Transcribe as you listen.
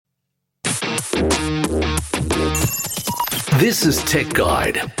This is Tech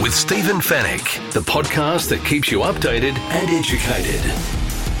Guide with Stephen Fennick, the podcast that keeps you updated and educated.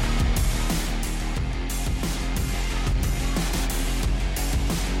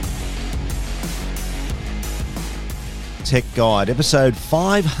 Tech Guide, episode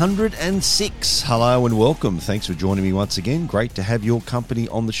 506. Hello and welcome. Thanks for joining me once again. Great to have your company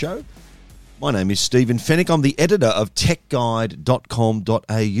on the show. My name is Stephen Fennick. I'm the editor of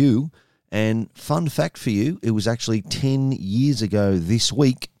techguide.com.au. And fun fact for you, it was actually 10 years ago this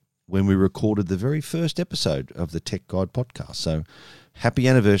week when we recorded the very first episode of the Tech Guide podcast. So happy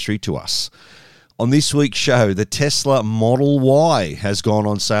anniversary to us. On this week's show, the Tesla Model Y has gone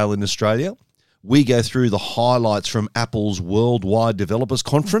on sale in Australia. We go through the highlights from Apple's Worldwide Developers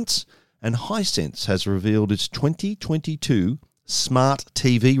Conference, and Hisense has revealed its 2022 smart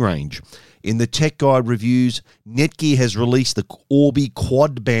TV range. In the Tech Guide reviews, Netgear has released the Orbi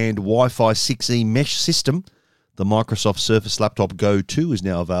Quad Band WiFi 6E mesh system. The Microsoft Surface Laptop Go 2 is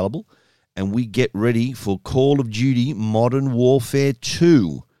now available. And we get ready for Call of Duty Modern Warfare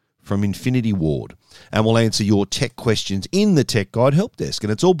 2 from Infinity Ward. And we'll answer your tech questions in the Tech Guide Help Desk.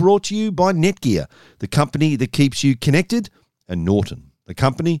 And it's all brought to you by Netgear, the company that keeps you connected, and Norton, the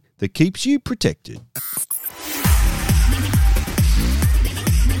company that keeps you protected.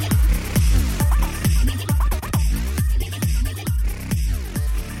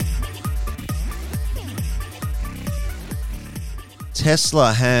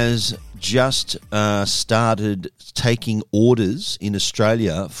 Tesla has just started taking orders in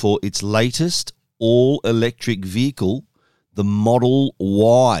Australia for its latest all-electric vehicle, the Model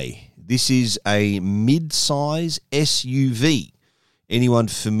Y. This is a mid-size SUV. Anyone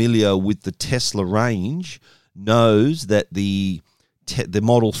familiar with the Tesla range knows that the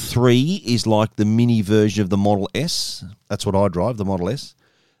Model 3 is like the mini version of the Model S. That's what I drive, the Model S.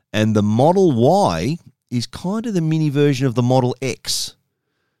 And the Model Y is kind of the mini version of the Model X.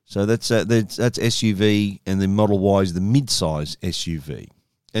 So that's SUV, and the Model Y is the mid-size SUV.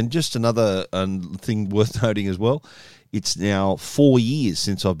 And just another thing worth noting as well, it's now 4 years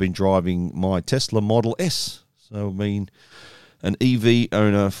since I've been driving my Tesla Model S. So I've been an EV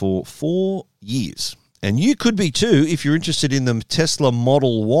owner for 4 years. And you could be too if you're interested in the Tesla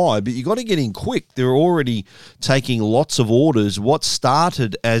Model Y, but you got to get in quick. They're already taking lots of orders. What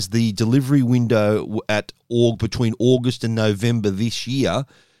started as the delivery window between August and November this year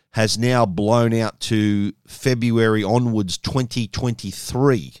has now blown out to February onwards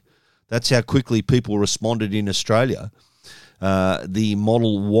 2023. That's how quickly people responded in Australia. The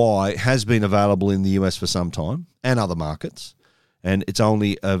Model Y has been available in the US for some time and other markets. And it's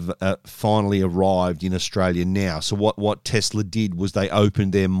only finally arrived in Australia now. So what Tesla did was they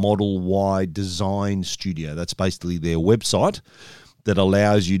opened their Model Y design studio. That's basically their website that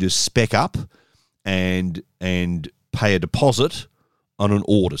allows you to spec up and pay a deposit on an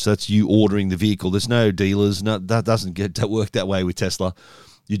order. So that's you ordering the vehicle. There's no dealers. No, that doesn't work that way with Tesla.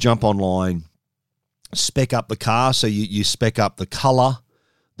 You jump online, spec up the car. So you spec up the color,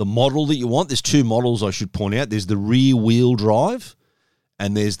 the model that you want. There's two models I should point out. There's the rear-wheel drive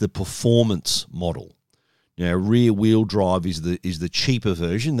and there's the performance model. Now, rear-wheel drive is the cheaper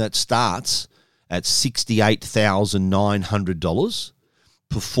version. That starts at $68,900.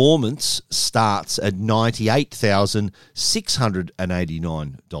 Performance starts at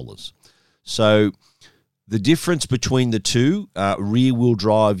 $98,689. So the difference between the two, rear-wheel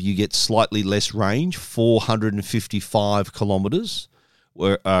drive, you get slightly less range, 455 kilometres,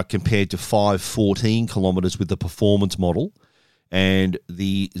 compared to 514 kilometres with the performance model. And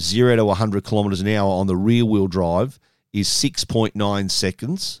the 0 to 100 kilometres an hour on the rear-wheel drive is 6.9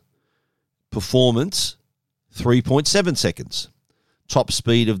 seconds. Performance, 3.7 seconds. Top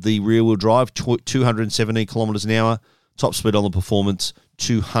speed of the rear-wheel drive, 217 kilometres an hour. Top speed on the performance,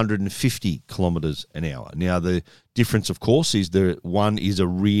 250 kilometres an hour. Now, the difference, of course, is one is a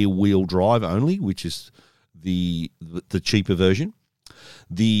rear-wheel drive only, which is the cheaper version.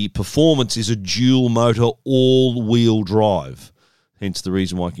 The performance is a dual-motor all-wheel drive, hence the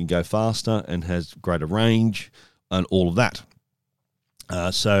reason why it can go faster and has greater range and all of that.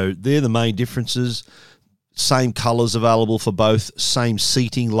 So they're the main differences. Same colours available for both, same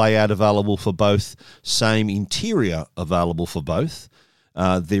seating layout available for both, same interior available for both.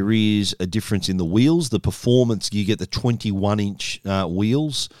 There is a difference in the wheels. The performance, you get the 21-inch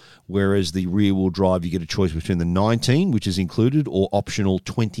wheels, whereas the rear-wheel drive, you get a choice between the 19, which is included, or optional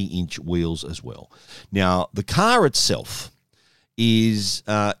 20-inch wheels as well. Now, the car itself is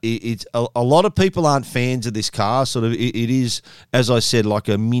it's a lot of people aren't fans of this car. Sort of, it is, as I said, like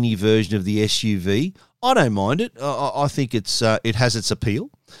a mini version of the SUV. I don't mind it. I think it has its appeal.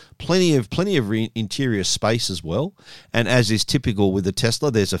 Plenty of interior space as well. And as is typical with the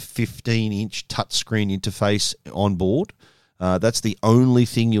Tesla, there's a 15-inch touchscreen interface on board. That's the only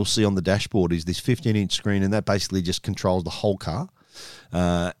thing you'll see on the dashboard is this 15-inch screen, and that basically just controls the whole car.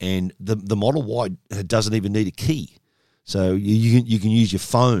 And the Model Y doesn't even need a key. So you can use your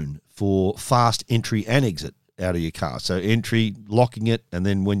phone for fast entry and exit out of your car. So entry, locking it, and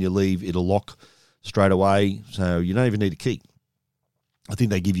then when you leave, it'll lock straight away. So you don't even need a key. I think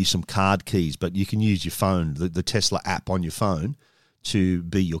they give you some card keys, but you can use your phone, the Tesla app on your phone, to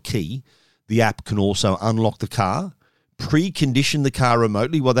be your key. The app can also unlock the car, precondition the car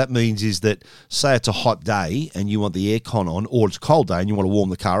remotely. What that means is that, say it's a hot day and you want the aircon on, or it's a cold day and you want to warm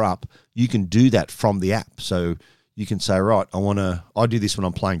the car up, you can do that from the app. So you can say, right, I do this when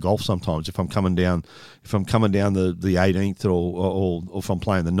I'm playing golf sometimes. If I'm coming down the 18th or if I'm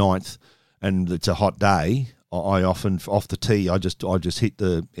playing the 9th and it's a hot day, I often, off the tee, I just hit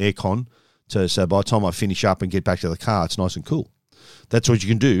the aircon so by the time I finish up and get back to the car, it's nice and cool. That's what you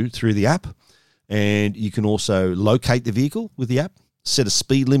can do through the app. And you can also locate the vehicle with the app, set a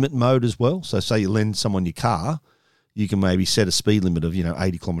speed limit mode as well. So say you lend someone your car, you can maybe set a speed limit of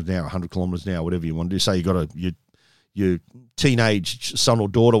 80 kilometres an hour, 100 kilometres an hour, whatever you want to do. Say you got your teenage son or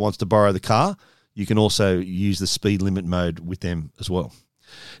daughter wants to borrow the car, you can also use the speed limit mode with them as well.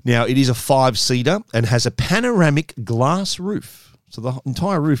 Now, it is a 5-seater and has a panoramic glass roof. So the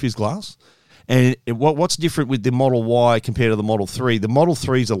entire roof is glass. And what's different with the Model Y compared to the Model 3? The Model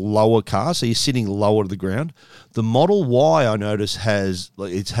 3 is a lower car, so you're sitting lower to the ground. The Model Y, I notice, has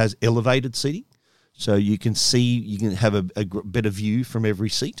elevated seating. So you can have a better view from every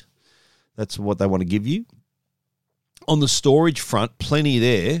seat. That's what they want to give you. On the storage front, plenty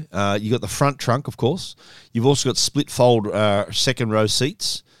there. You got the front trunk, of course. You've also got split fold second row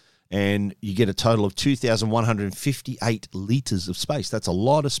seats, and you get a total of 2,158 litres of space. That's a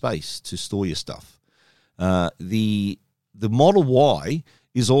lot of space to store your stuff. The Model Y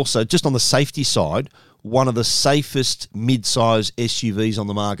is also, just on the safety side, one of the safest mid-size SUVs on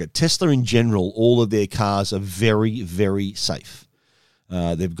the market. Tesla in general, all of their cars are very, very safe.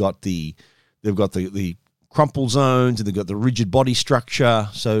 They've got the crumple zones, and they've got the rigid body structure,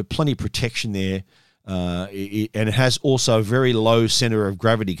 so plenty of protection there. And it has also a very low center of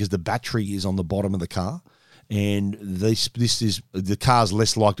gravity because the battery is on the bottom of the car, and the car's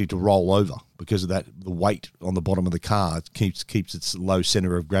less likely to roll over because of that. The weight on the bottom of the car keeps its low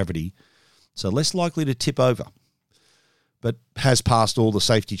center of gravity, so less likely to tip over. But has passed all the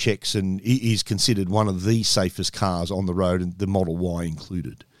safety checks and is considered one of the safest cars on the road, and the Model Y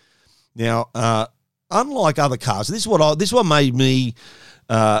included. Now, unlike other cars, this is what made me,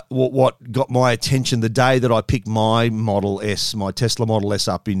 what got my attention the day that I picked my Tesla Model S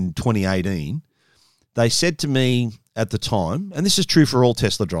up in 2018. They said to me at the time, and this is true for all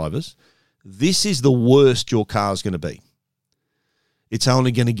Tesla drivers, this is the worst your car's going to be. It's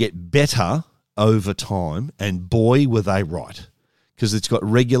only going to get better over time, and boy, were they right. Because it's got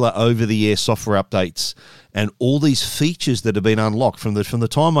regular over-the-air software updates and all these features that have been unlocked from the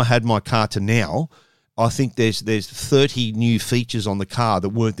time I had my car to now. I think there's 30 new features on the car that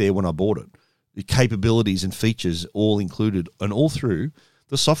weren't there when I bought it. The capabilities and features all included, and all through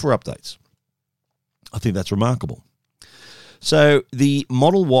the software updates. I think that's remarkable. So the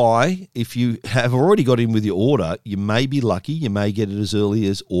Model Y, if you have already got in with your order, you may be lucky. You may get it as early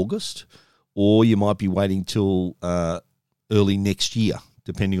as August, or you might be waiting till early next year,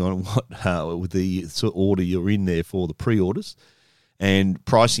 depending on with the sort of order you're in there for the pre-orders. And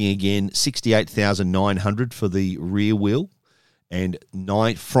pricing again, $68,900 for the rear wheel, and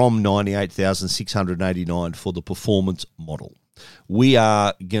from $98,689 for the performance model. We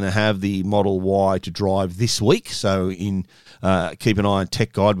are going to have the Model Y to drive this week, so keep an eye on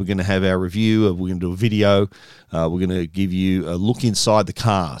Tech Guide. We're going to have our review. We're going to do a video. We're going to give you a look inside the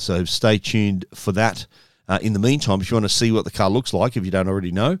car, so stay tuned for that. In the meantime, if you want to see what the car looks like, if you don't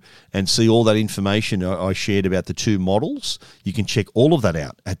already know, and see all that information I shared about the two models, you can check all of that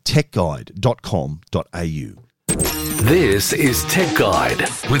out at techguide.com.au. This is Tech Guide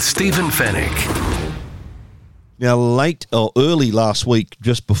with Stephen Fennick. Now, early last week,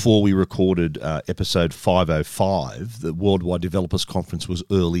 just before we recorded episode 505, the Worldwide Developers Conference was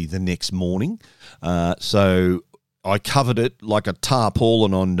early the next morning. So I covered it like a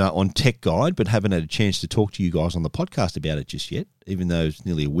tarpaulin on Tech Guide, but haven't had a chance to talk to you guys on the podcast about it just yet, even though it's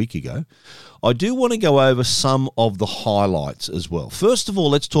nearly a week ago. I do want to go over some of the highlights as well. First of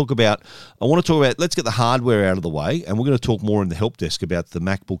all, let's get the hardware out of the way, and we're going to talk more in the help desk about the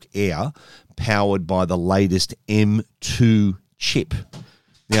MacBook Air powered by the latest M2 chip.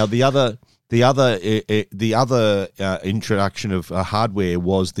 Now, the other The other introduction of hardware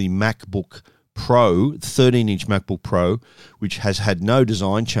was the MacBook Pro, 13-inch MacBook Pro, which has had no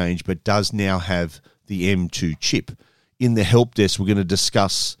design change but does now have the M2 chip. In the help desk, we're going to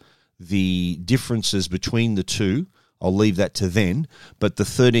discuss the differences between the two. I'll leave that to then. But the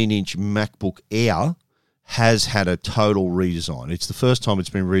 13-inch MacBook Air has had a total redesign. It's the first time it's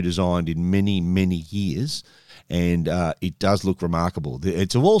been redesigned in many, many years. And it does look remarkable.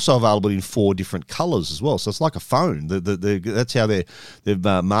 It's also available in 4 different colours as well, so it's like a phone. That's how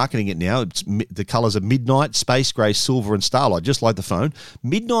they're marketing it now. The colours are midnight, space grey, silver, and starlight, just like the phone.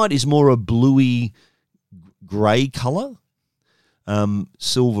 Midnight is more a bluey grey colour.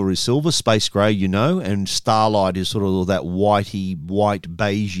 Silver is silver, space grey, and starlight is sort of that white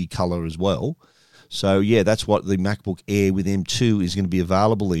beigey colour as well. So yeah, that's what the MacBook Air with M2 is going to be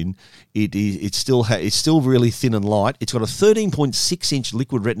available in. It's still really thin and light. It's got a 13.6-inch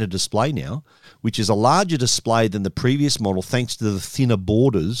Liquid Retina display now, which is a larger display than the previous model thanks to the thinner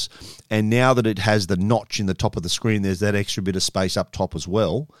borders. And now that it has the notch in the top of the screen, there's that extra bit of space up top as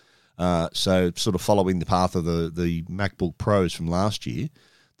well. So sort of following the path of the MacBook Pros from last year.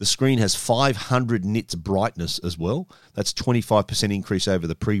 The screen has 500 nits brightness as well. That's 25% increase over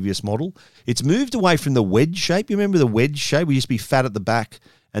the previous model. It's moved away from the wedge shape. You remember the wedge shape? We used to be fat at the back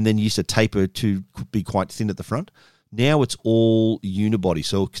and then used to taper to be quite thin at the front. Now it's all unibody,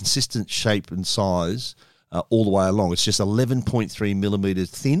 so a consistent shape and size all the way along. It's just 11.3 millimeters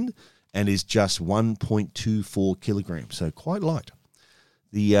thin and is just 1.24 kilograms, so quite light.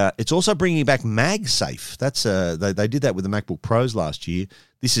 It's also bringing back MagSafe. That's they did that with the MacBook Pros last year.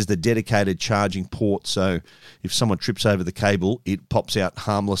 This is the dedicated charging port, so if someone trips over the cable, it pops out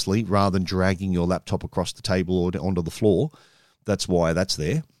harmlessly rather than dragging your laptop across the table or onto the floor. That's why that's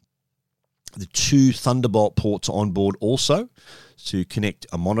there. The 2 Thunderbolt ports are on board also to connect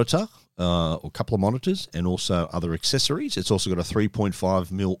a monitor or a couple of monitors and also other accessories. It's also got a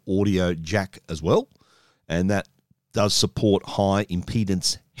 3.5mm audio jack as well, and that does support high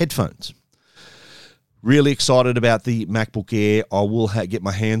impedance headphones. Really excited about the MacBook Air. I will get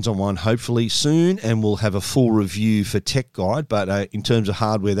my hands on one hopefully soon, and we'll have a full review for Tech Guide. But in terms of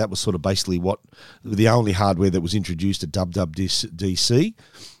hardware, that was sort of basically the only hardware that was introduced at WWDC.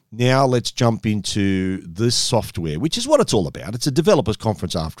 Now let's jump into this software, which is what it's all about. It's a developers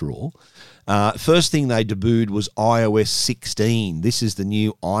conference after all. First thing they debuted was iOS 16. This is the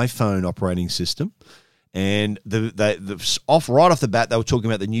new iPhone operating system. And right off the bat, they were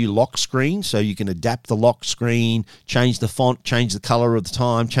talking about the new lock screen, so you can adapt the lock screen, change the font, change the color of the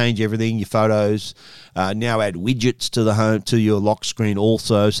time, change everything, your photos. Now add widgets to your lock screen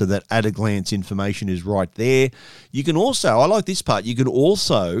also, so that at-a-glance information is right there. You can also, I like this part, you can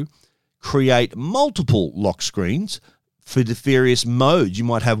also create multiple lock screens for the various modes. You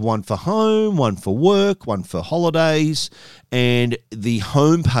might have one for home, one for work, one for holidays, and the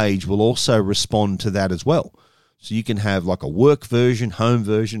home page will also respond to that as well. So you can have like a work version, home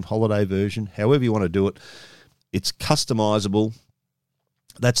version, holiday version, however you want to do it. It's customizable.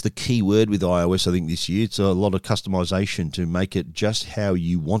 That's the key word with iOS, I think, this year. It's a lot of customization to make it just how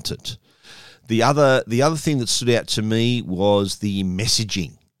you want it. The other thing that stood out to me was the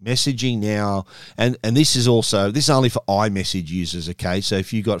messaging. Messaging now, and this is only for iMessage users, okay? So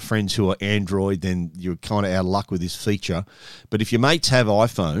if you've got friends who are Android, then you're kind of out of luck with this feature. But if your mates have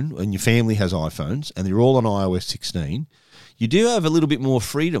iPhone and your family has iPhones and they're all on iOS 16, you do have a little bit more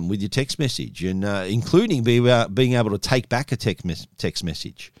freedom with your text message, and including being able to take back a text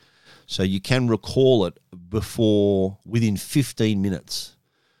message. So you can recall it within 15 minutes.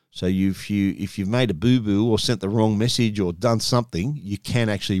 So if you've made a boo-boo or sent the wrong message or done something, you can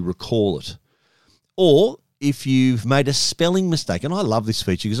actually recall it. Or if you've made a spelling mistake, and I love this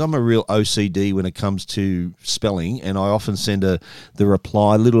feature because I'm a real OCD when it comes to spelling, and I often send another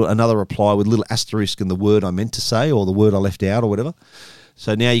reply with a little asterisk in the word I meant to say or the word I left out or whatever.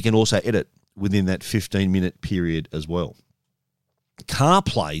 So now you can also edit within that 15-minute period as well.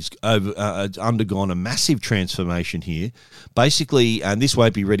 CarPlay's undergone a massive transformation here. Basically, and this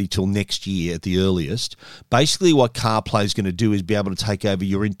won't be ready till next year at the earliest, basically what CarPlay is going to do is be able to take over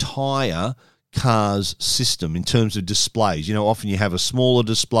your entire car's system in terms of displays. You know, often you have a smaller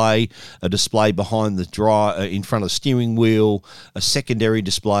display, a display behind the in front of the steering wheel, a secondary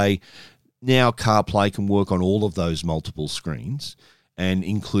display. Now CarPlay can work on all of those multiple screens and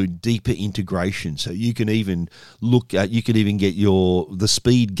include deeper integration. So you can even get the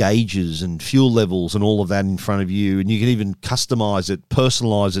speed gauges and fuel levels and all of that in front of you, and you can even customize it,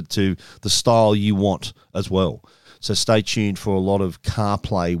 personalize it to the style you want as well. So stay tuned for a lot of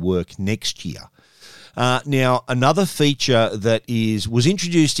CarPlay work next year. Now, another feature that was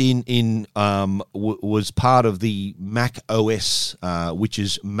introduced was part of the Mac OS, which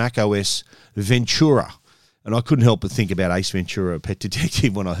is Mac OS Ventura. And I couldn't help but think about Ace Ventura, Pet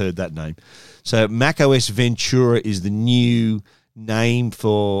Detective, when I heard that name. So Mac OS Ventura is the new name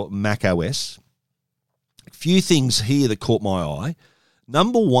for Mac OS. A few things here that caught my eye.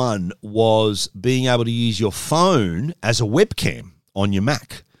 Number one was being able to use your phone as a webcam on your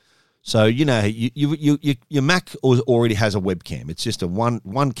Mac. So, your Mac already has a webcam. It's just a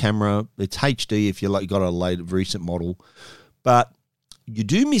one camera. It's HD if you got a recent model. But you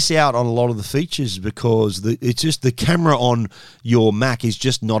do miss out on a lot of the features because it's just the camera on your Mac is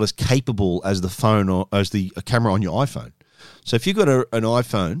just not as capable as the phone or as the camera on your iPhone. So if you've got an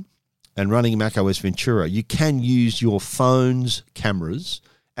iPhone and running macOS Ventura, you can use your phone's cameras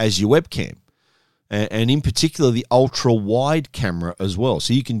as your webcam. And in particular, the ultra-wide camera as well.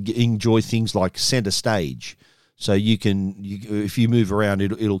 So you can enjoy things like center stage. So if you move around,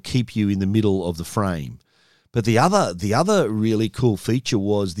 it'll keep you in the middle of the frame. But the other really cool feature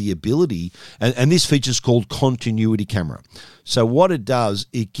was the ability, and this feature is called continuity camera. So what it does,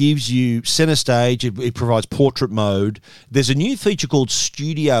 it gives you center stage, it provides portrait mode. There's a new feature called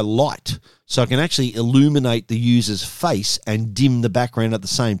Studio Light, so it can actually illuminate the user's face and dim the background at the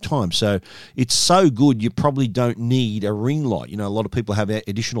same time. So it's so good, you probably don't need a ring light. A lot of people have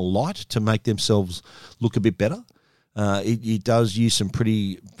additional light to make themselves look a bit better. It does use some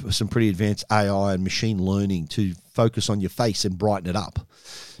pretty advanced AI and machine learning to focus on your face and brighten it up.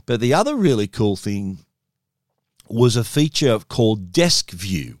 But the other really cool thing was a feature called Desk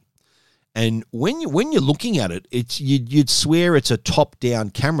View. And when you're looking at it, you'd swear it's a top-down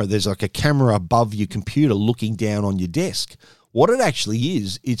camera. There's like a camera above your computer looking down on your desk. What it actually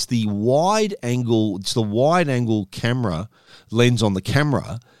is, it's the wide angle camera lens on the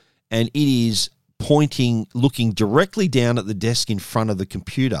camera, and it is looking directly down at the desk in front of the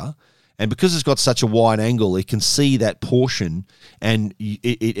computer. And because it's got such a wide angle, it can see that portion, and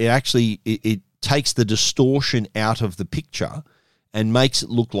it takes the distortion out of the picture and makes it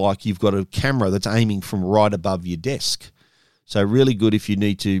look like you've got a camera that's aiming from right above your desk. So really good if you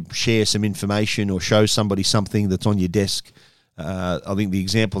need to share some information or show somebody something that's on your desk. I think the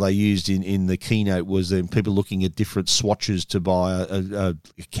example they used in the keynote was people looking at different swatches to buy a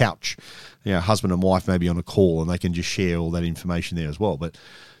couch. Husband and wife may be on a call and they can just share all that information there as well. But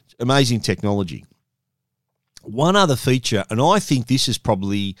amazing technology. One other feature, and I think this is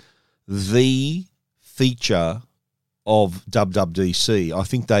probably the feature of WWDC. I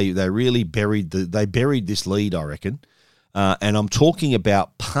think they really buried this lead, I reckon. And I'm talking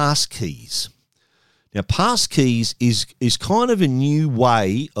about passkeys. Now, passkeys is kind of a new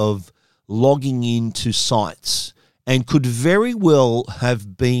way of logging into sites and could very well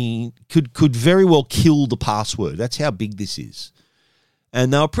kill the password. That's how big this is.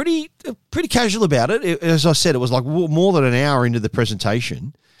 And they were pretty casual about it. As I said, it was like more than an hour into the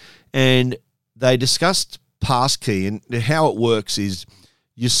presentation, and they discussed passkey, and how it works is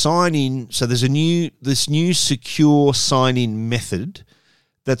you sign in. So there's this new secure sign-in method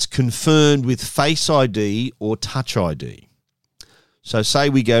that's confirmed with Face ID or Touch ID. So say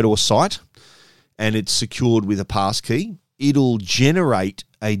we go to a site and it's secured with a passkey, it'll generate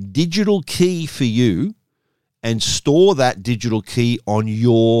a digital key for you and store that digital key on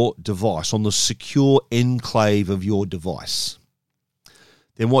your device, on the secure enclave of your device.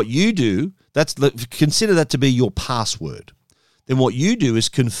 Then what you do, consider that to be your password. Then what you do is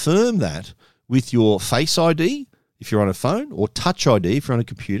confirm that with your Face ID, if you're on a phone, or Touch ID if you're on a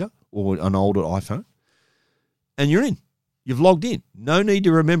computer or an older iPhone, and you're in. You've logged in. No need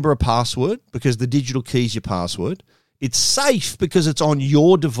to remember a password because the digital key is your password. It's safe because it's on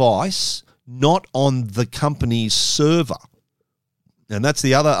your device, not on the company's server. And that's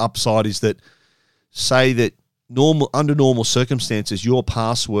the other upside, is that say that under normal circumstances, your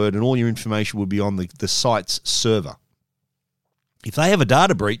password and all your information would be on the site's server. If they have a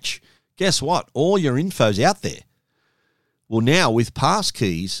data breach, guess what? All your info's out there. Well, now with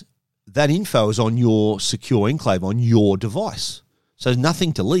passkeys, that info is on your secure enclave, on your device. So there's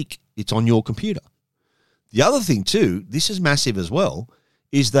nothing to leak. It's on your computer. The other thing too, this is massive as well,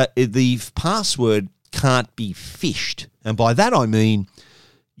 is that the password can't be phished. And by that I mean,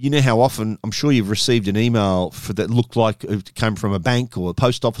 you know how often, I'm sure you've received an email that looked like it came from a bank or a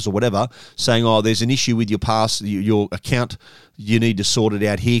post office or whatever, saying, oh, there's an issue with your account, you need to sort it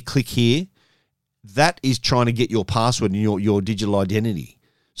out here, click here. That is trying to get your password and your digital identity.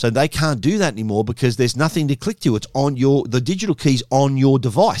 So they can't do that anymore because there's nothing to click to. It's on the digital key's on your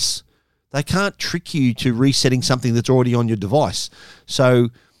device. They can't trick you to resetting something that's already on your device. So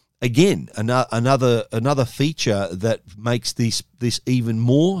Again, another feature that makes this even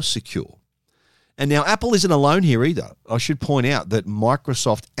more secure. And now Apple isn't alone here either. I should point out that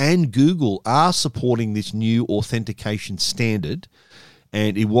Microsoft and Google are supporting this new authentication standard,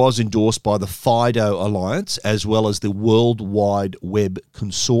 and it was endorsed by the FIDO Alliance as well as the World Wide Web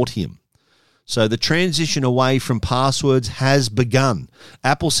Consortium. So the transition away from passwords has begun.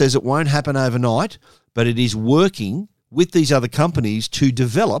 Apple says it won't happen overnight, but it is working with these other companies to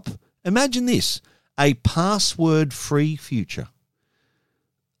develop, imagine this, a password-free future.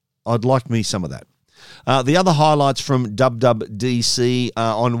 I'd like me some of that. The other highlights from WWDC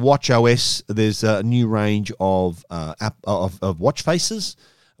on watchOS, there's a new range of watch faces.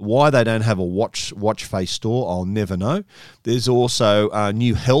 Why they don't have a watch face store, I'll never know. There's also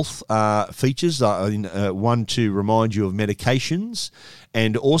new health features, one to remind you of medications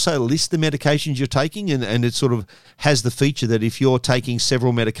and also list the medications you're taking. And it sort of has the feature that if you're taking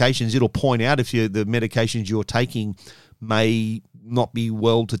several medications, it'll point out if the medications you're taking may not be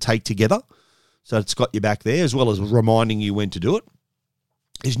well to take together. So it's got you back there, as well as reminding you when to do it.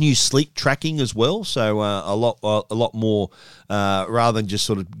 There's new sleep tracking as well, so a lot more rather than just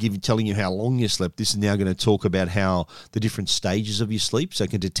sort of telling you how long you slept. This is now going to talk about how the different stages of your sleep, so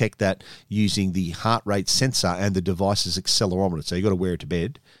it can detect that using the heart rate sensor and the device's accelerometer. So you've got to wear it to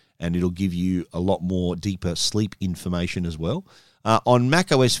bed, and it'll give you a lot more deeper sleep information as well. On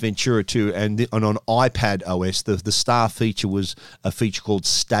macOS Ventura 2 and on iPad OS, the star feature was a feature called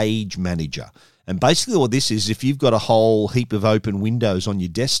Stage Manager. And basically what this is, if you've got a whole heap of open windows on your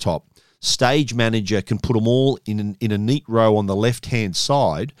desktop, Stage Manager can put them all in a neat row on the left-hand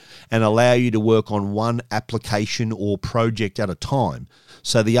side and allow you to work on one application or project at a time.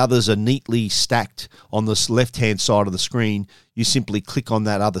 So the others are neatly stacked on the left-hand side of the screen. You simply click on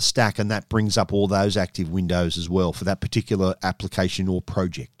that other stack and that brings up all those active windows as well for that particular application or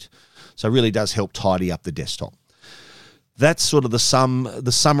project. So it really does help tidy up the desktop. That's sort of the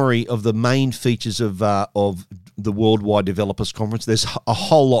summary of the main features of the Worldwide Developers Conference. There's a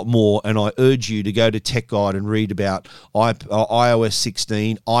whole lot more, and I urge you to go to Tech Guide and read about iOS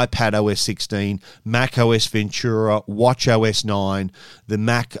 16, iPad OS 16, Mac OS Ventura, Watch OS 9, the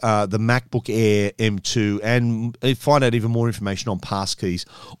MacBook Air M2, and find out even more information on passkeys.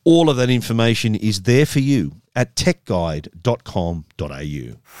 All of that information is there for you at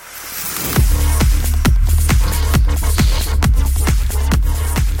techguide.com.au.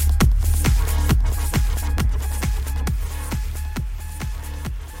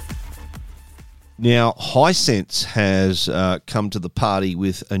 Now, Hisense has come to the party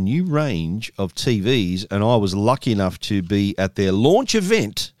with a new range of TVs, and I was lucky enough to be at their launch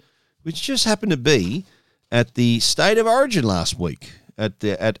event, which just happened to be at the State of Origin last week at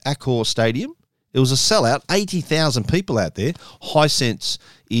Accor Stadium. It was a sellout, 80,000 people out there. Hisense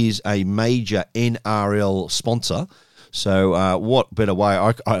is a major NRL sponsor. So what better way?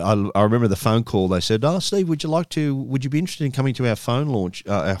 I remember the phone call. They said, Steve, would you be interested in coming to our smart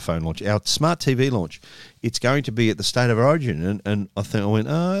TV launch? It's going to be at the State of Origin. And I went,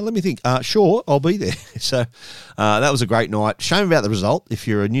 let me think. Sure, I'll be there. So that was a great night. Shame about the result if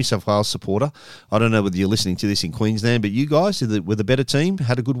you're a New South Wales supporter. I don't know whether you're listening to this in Queensland, but you guys were the better team,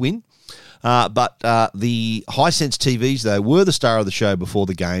 had a good win. But the Hisense TVs, though, were the star of the show before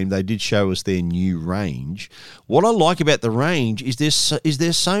the game. They did show us their new range. What I like about the range is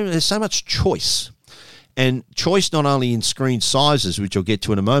there's so much choice. And choice not only in screen sizes, which I'll get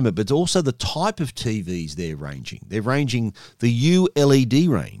to in a moment, but also the type of TVs they're ranging. They're ranging the ULED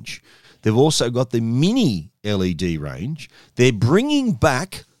range. They've also got the mini LED range. They're bringing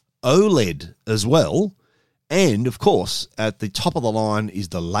back OLED as well. And, of course, at the top of the line is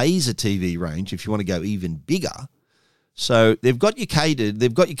the laser TV range if you want to go even bigger. So they've got you catered,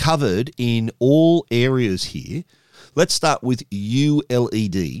 they've got you covered in all areas here. Let's start with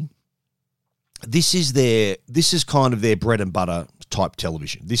ULED. This is kind of their bread and butter type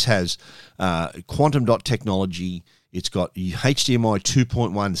television. This has quantum dot technology. It's got HDMI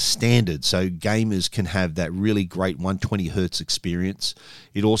 2.1 standard, so gamers can have that really great 120 hertz experience.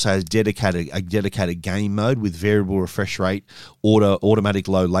 It also has a dedicated game mode with variable refresh rate, automatic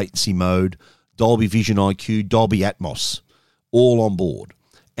low latency mode, Dolby Vision IQ, Dolby Atmos, all on board.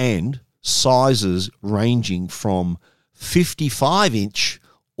 And sizes ranging from 55-inch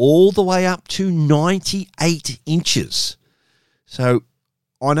all the way up to 98 inches. So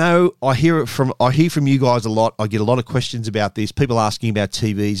I know I hear from you guys a lot. I get a lot of questions about this. People asking about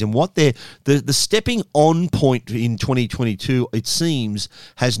TVs and what the stepping on point in 2022, it seems,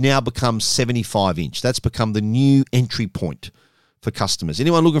 has now become 75-inch. That's become the new entry point for customers.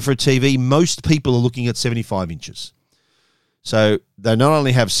 Anyone looking for a TV, most people are looking at 75 inches. So they not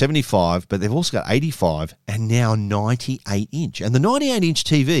only have 75, but they've also got 85 and now 98 inch. And the 98 inch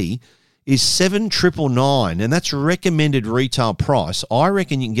TV is $7,999, and that's recommended retail price. I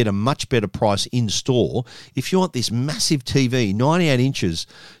reckon you can get a much better price in store if you want this massive TV, 98 inches,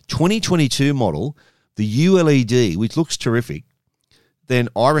 2022 model, the ULED, which looks terrific. Then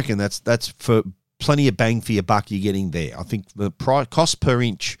I reckon that's for plenty of bang for your buck you're getting there. I think the price, cost per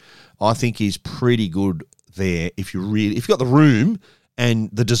inch, I think is pretty good there if you've got the room and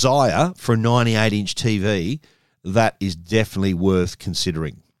the desire for a 98-inch TV. That is definitely worth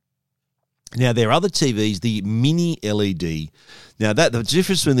considering. Now, there are other TVs, the mini LED. Now, the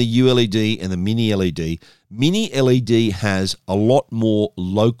difference between the ULED and the mini LED has a lot more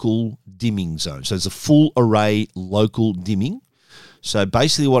local dimming zones. So it's a full array local dimming. So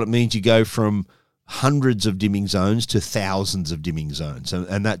basically what it means, you go from hundreds of dimming zones to thousands of dimming zones.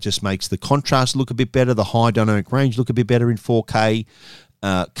 And that just makes the contrast look a bit better, the high dynamic range look a bit better in 4K,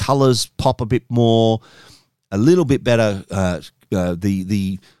 colors pop a bit more, a little bit better,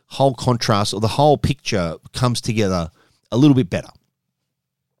 the whole contrast or the whole picture comes together a little bit better.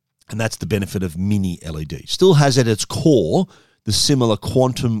 And that's the benefit of mini LED. Still has at its core the similar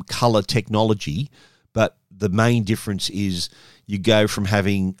quantum color technology, but the main difference is you go from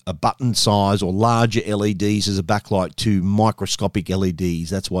having a button size or larger LEDs as a backlight to microscopic LEDs.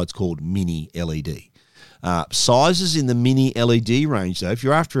 That's why it's called mini LED. Sizes in the mini LED range, though, if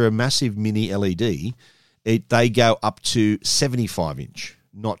you're after a massive mini LED, they go up to 75 inch,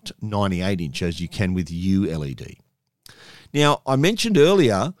 not 98 inch as you can with ULED. Now, I mentioned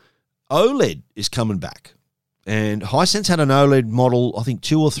earlier, OLED is coming back. And Hisense had an OLED model, I think,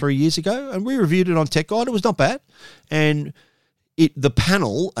 2 or 3 years ago, and we reviewed it on Tech Guide. It was not bad. And the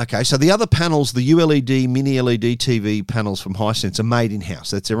panel, okay, so the other panels, the ULED, mini LED TV panels from Hisense are made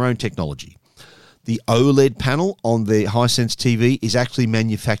in-house. That's their own technology. The OLED panel on the Hisense TV is actually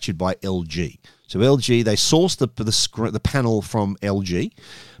manufactured by LG. So LG, they source the panel from LG,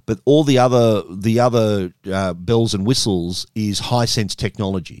 but all the other bells and whistles is Hisense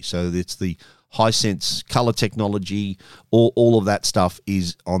technology. So it's the Hisense color technology, all of that stuff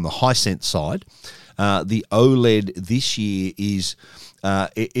is on the Hisense side. The OLED this year is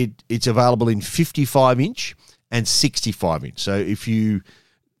it's available in 55-inch and 65-inch. So if you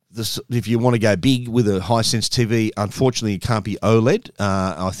want to go big with a Hisense TV, unfortunately it can't be OLED.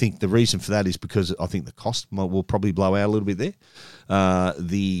 I think the reason for that is because I think the cost will probably blow out a little bit there.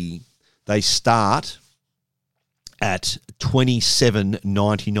 They start at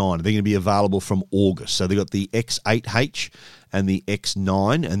 $27.99. They're going to be available from August. So they've got the X8H and the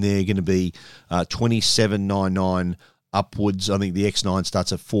X9, and they're going to be $27.99 upwards. I think the X9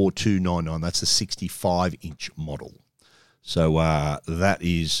 starts at $42.99. That's a 65-inch model. So that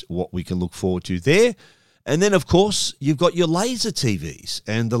is what we can look forward to there. And then, of course, you've got your laser TVs.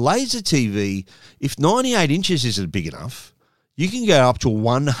 And the laser TV, if 98 inches isn't big enough, you can go up to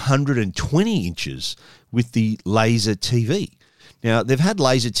 120 inches with the laser TV. Now, they've had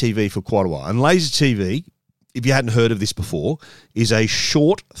laser TV for quite a while. And laser TV, if you hadn't heard of this before, is a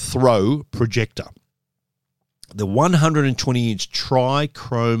short throw projector. The 120-inch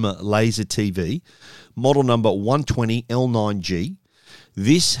trichroma laser TV, model number 120L9G.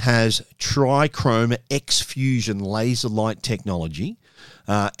 This has trichroma X-Fusion laser light technology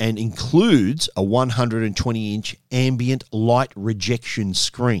and includes a 120-inch ambient light rejection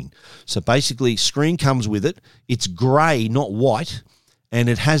screen. So basically, screen comes with it. It's grey, not white, and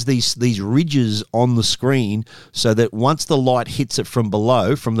it has these ridges on the screen so that once the light hits it from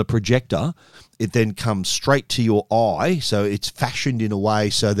below, from the projector, it then comes straight to your eye. So it's fashioned in a way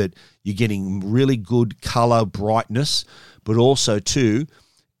so that you're getting really good colour brightness, but also too,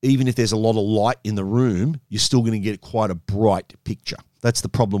 even if there's a lot of light in the room, you're still going to get quite a bright picture. That's the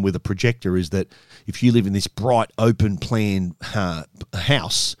problem with a projector, is that if you live in this bright, open plan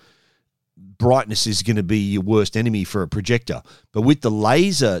house, brightness is going to be your worst enemy for a projector. But with the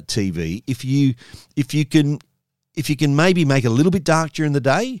laser TV, if you can maybe make it a little bit dark during the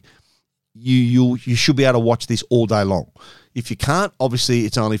day, you should be able to watch this all day long. If you can't, obviously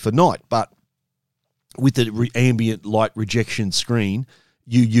it's only for night. But with the ambient light rejection screen,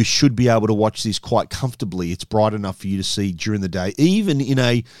 you should be able to watch this quite comfortably. It's bright enough for you to see during the day, even in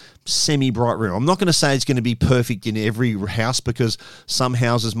a semi-bright room. I'm not going to say it's going to be perfect in every house, because some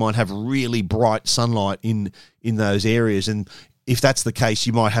houses might have really bright sunlight in those areas. And if that's the case,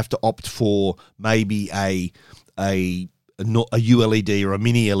 you might have to opt for maybe a ULED or a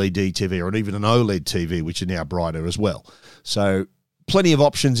mini LED TV, or even an OLED TV, which are now brighter as well. So plenty of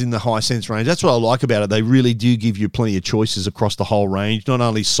options in the Hisense range. That's what I like about it. They really do give you plenty of choices across the whole range, not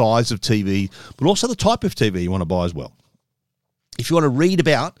only size of TV, but also the type of TV you want to buy as well. If you want to read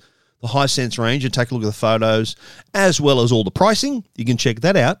about the Hisense range and take a look at the photos, as well as all the pricing, you can check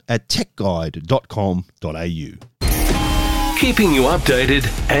that out at techguide.com.au. Keeping you updated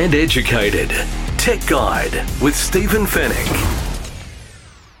and educated. Tech Guide with Stephen Fennick.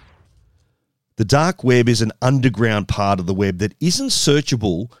 The dark web is an underground part of the web that isn't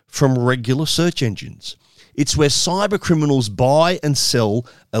searchable from regular search engines. It's where cyber criminals buy and sell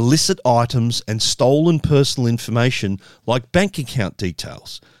illicit items and stolen personal information like bank account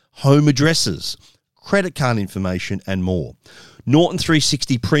details, home addresses, credit card information, and more. Norton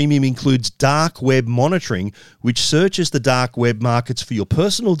 360 Premium includes dark web monitoring, which searches the dark web markets for your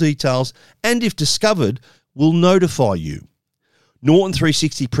personal details and, if discovered, will notify you. Norton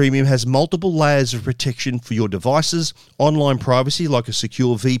 360 Premium has multiple layers of protection for your devices, online privacy like a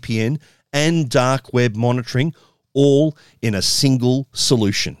secure VPN, and dark web monitoring, all in a single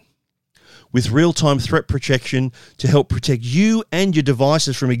solution. With real-time threat protection to help protect you and your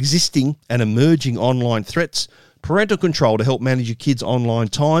devices from existing and emerging online threats, parental control to help manage your kids' online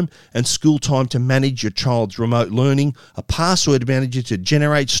time, and school time to manage your child's remote learning, a password manager to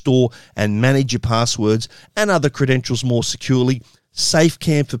generate, store, and manage your passwords and other credentials more securely,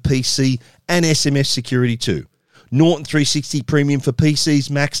 SafeCam for PC, and SMS security too. Norton 360 Premium for PCs,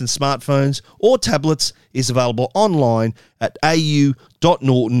 Macs and smartphones or tablets is available online at au.norton.com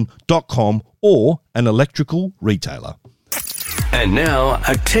or an electrical retailer. And now,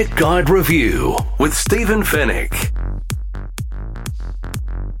 a Tech Guide review with Stephen Fennick.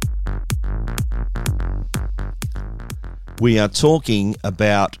 We are talking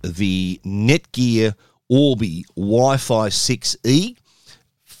about the Netgear Orbi Wi-Fi 6E.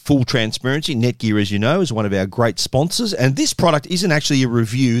 Full transparency, Netgear, as you know, is one of our great sponsors. And this product isn't actually a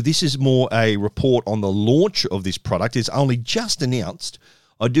review. This is more a report on the launch of this product. It's only just announced.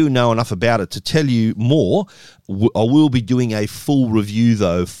 I do know enough about it to tell you more. I will be doing a full review,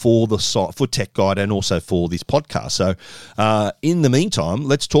 though, for the site, for Tech Guide and also for this podcast. So in the meantime,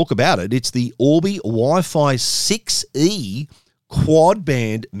 let's talk about it. It's the Orbi Wi-Fi 6E Quad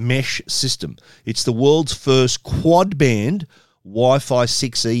Band Mesh System. It's the world's first quad band Wi-Fi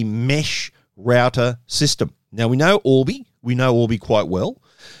 6E mesh router system. Now, we know Orbi quite well,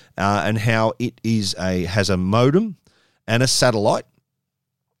 and how it has a modem and a satellite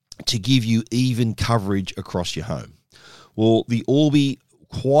to give you even coverage across your home. Well, the Orbi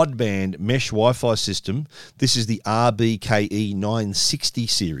Quad Band Mesh Wi-Fi system, this is the RBKE 960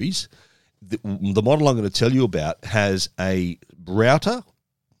 series. The model I'm going to tell you about has a router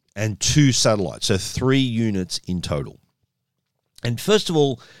and 2 satellites, so 3 units in total. And first of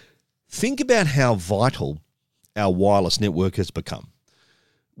all, think about how vital our wireless network has become.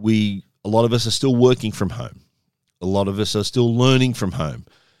 A lot of us are still working from home. A lot of us are still learning from home,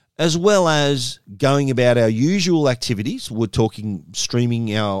 as well as going about our usual activities. We're talking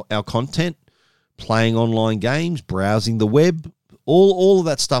streaming our content, playing online games, browsing the web. All of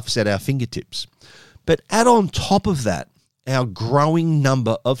that stuff is at our fingertips. But add on top of that our growing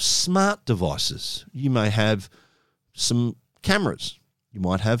number of smart devices. You may have some cameras. You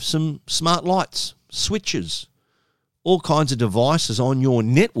might have some smart lights, switches, all kinds of devices on your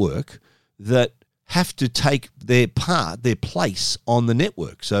network that have to take their place on the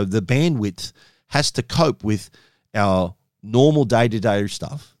network. So the bandwidth has to cope with our normal day-to-day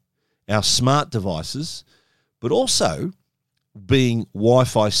stuff, our smart devices, but also being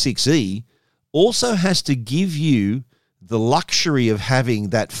Wi-Fi 6E also has to give you the luxury of having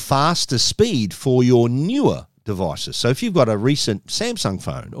that faster speed for your newer devices. So if you've got a recent Samsung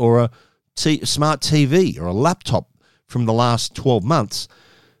phone or a smart TV or a laptop from the last 12 months,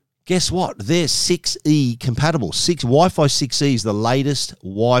 guess what? They're 6E compatible. Wi-Fi 6E is the latest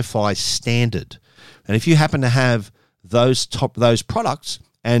Wi-Fi standard. And if you happen to have those products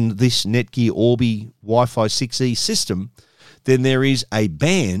and this Netgear Orbi Wi-Fi 6E system, then there is a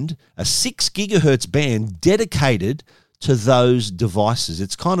 6 gigahertz band dedicated to those devices.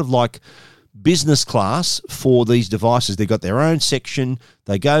 It's kind of like business class for these devices. They've got their own section.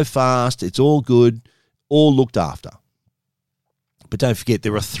 They go fast. It's all good, all looked after. But don't forget,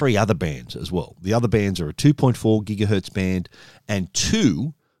 there are 3 other bands as well. The other bands are a 2.4 gigahertz band and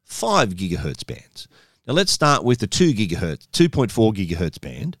 2 5 gigahertz bands. Now let's start with the 2.4 gigahertz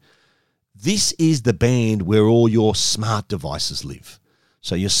band. This is the band where all your smart devices live.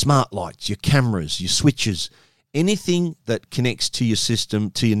 So your smart lights, your cameras, your switches, anything that connects to your system,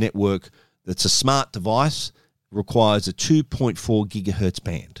 to your network, that's a smart device requires a 2.4 gigahertz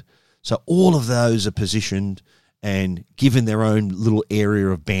band. So all of those are positioned and given their own little area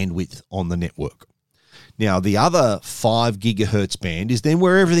of bandwidth on the network. Now, the other 5 gigahertz band is then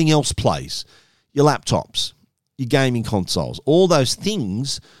where everything else plays. Your laptops, your gaming consoles, all those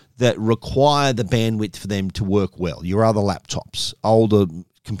things that require the bandwidth for them to work well, your other laptops, older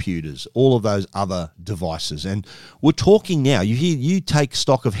computers, all of those other devices. And we're talking now, you take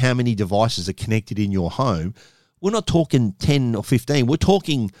stock of how many devices are connected in your home. We're not talking 10 or 15. We're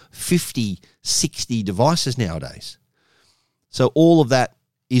talking 50, 60 devices nowadays. So all of that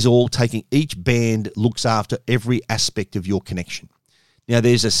is all taking, each band looks after every aspect of your connection. Now,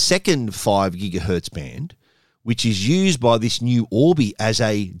 there's a second 5 gigahertz band, which is used by this new Orbi as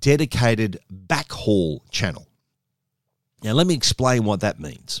a dedicated backhaul channel. Now, let me explain what that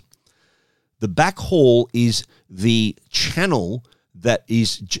means. The backhaul is the channel that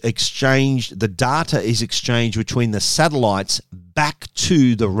is exchanged, the data is exchanged between the satellites back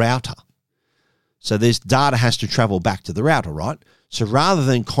to the router. So this data has to travel back to the router, right? So rather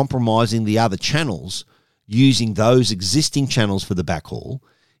than compromising the other channels, using those existing channels for the backhaul,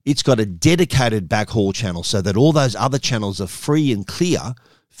 it's got a dedicated backhaul channel so that all those other channels are free and clear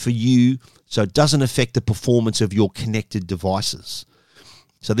for you, so it doesn't affect the performance of your connected devices.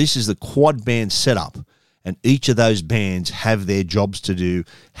 So this is the quad band setup, and each of those bands have their jobs to do,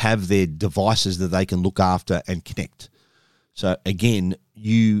 have their devices that they can look after and connect. So again,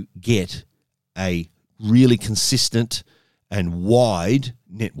 you get a really consistent and wide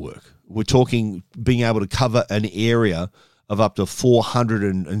network. We're talking being able to cover an area of up to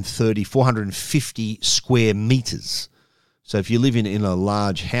 450 square meters. So if you live in a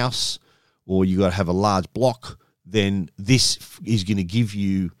large house or you got to have a large block, then this is going to give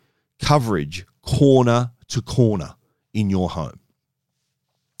you coverage corner to corner in your home.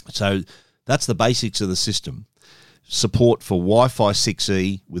 So that's the basics of the system. Support for Wi-Fi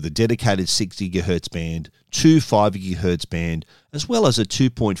 6E with a dedicated 6 gigahertz band, 2 5 gigahertz band, as well as a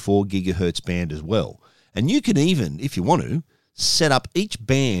 2.4 gigahertz band as well. And you can even, if you want to, set up each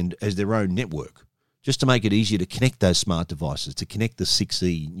band as their own network, just to make it easier to connect those smart devices, to connect the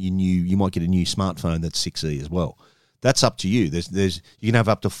 6E. You might get a new smartphone that's 6E as well. That's up to you. You can have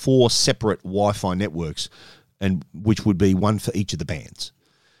up to 4 separate Wi-Fi networks, and which would be one for each of the bands.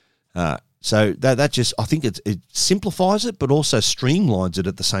 So that just, I think it simplifies it, but also streamlines it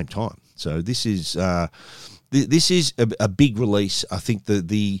at the same time. So this is a big release. I think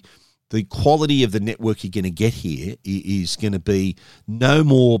the quality of the network you're going to get here is going to be no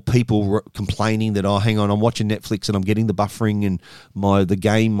more people complaining that, oh, hang on, I'm watching Netflix and I'm getting the buffering and my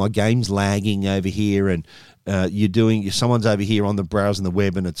game's lagging over here, and someone's over here on the browsing the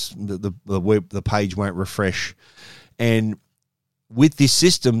web and it's the page won't refresh. And with this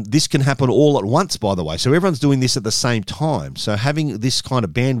system, this can happen all at once, by the way. So everyone's doing this at the same time. So having this kind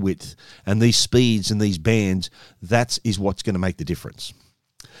of bandwidth and these speeds and these bands, that is what's going to make the difference.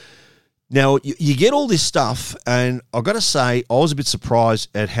 Now, you get all this stuff, and I've got to say, I was a bit surprised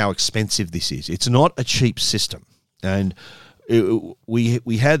at how expensive this is. It's not a cheap system. And we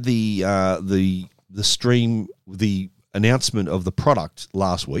had the stream, the announcement of the product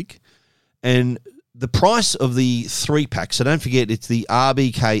last week, and the price of the 3-pack, so don't forget, it's the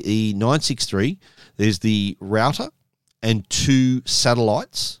RBKE 963. There's the router and 2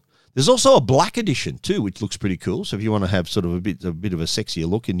 satellites. There's also a black edition too, which looks pretty cool. So if you want to have sort of a bit of a sexier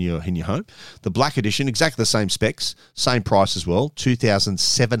look in your home, the black edition, exactly the same specs, same price as well,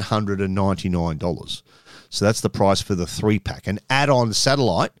 $2,799. So that's the price for the 3-pack. An add-on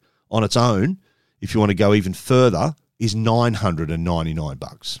satellite on its own, if you want to go even further, is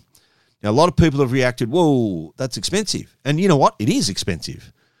 $999. Now, a lot of people have reacted, whoa, that's expensive. And you know what? It is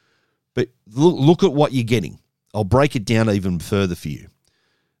expensive. But look at what you're getting. I'll break it down even further for you.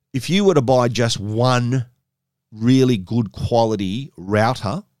 If you were to buy just one really good quality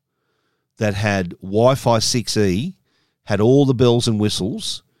router that had Wi-Fi 6E, had all the bells and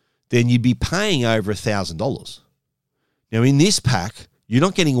whistles, then you'd be paying over $1,000. Now, in this pack, you're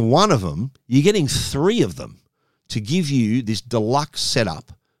not getting one of them, you're getting 3 of them to give you this deluxe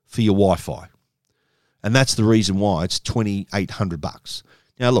setup for your Wi-Fi. And that's the reason why it's $2,800.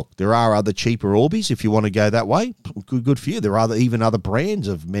 Now, look, there are other cheaper Orbis if you want to go that way. Good for you. There are even other brands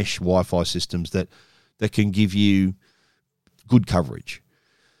of mesh Wi-Fi systems that can give you good coverage.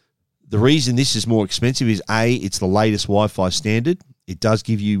 The reason this is more expensive is, A, it's the latest Wi-Fi standard. It does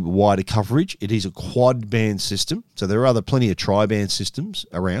give you wider coverage. It is a quad band system. So there are plenty of tri-band systems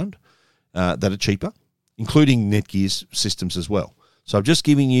around that are cheaper, including Netgear's systems as well. So I'm just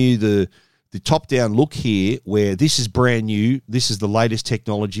giving you the top-down look here, where this is brand new, this is the latest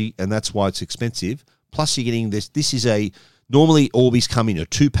technology, and that's why it's expensive. Plus you're getting this. This is normally Orbis come in a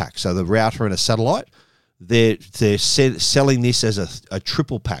 2-pack, so the router and a satellite. They're selling this as a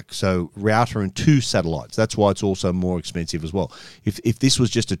triple pack, so router and 2 satellites. That's why it's also more expensive as well. If this was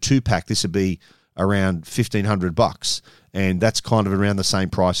just a 2-pack, this would be around $1,500, and that's kind of around the same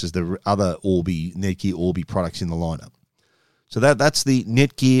price as the other Netgear Orbi products in the lineup. So that's the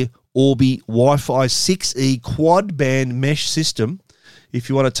Netgear Orbi Wi-Fi 6E Quad Band Mesh System. If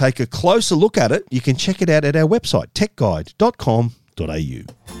you want to take a closer look at it, you can check it out at our website, techguide.com.au.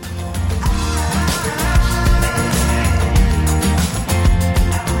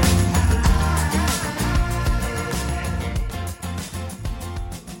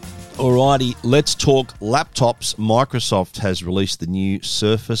 Alrighty, let's talk laptops. Microsoft has released the new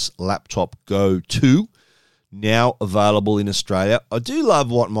Surface Laptop Go 2, now available in Australia. I do love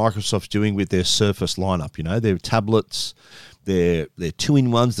what Microsoft's doing with their Surface lineup. You know, their tablets, their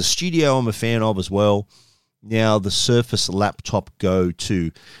two-in-ones. The Studio I'm a fan of as well. Now the Surface Laptop Go 2.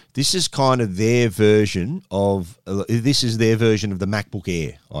 This is kind of their version of the MacBook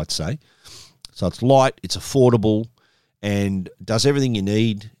Air, I'd say. So it's light, it's affordable, and does everything you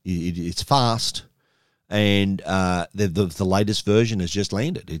need. It's fast, and the latest version has just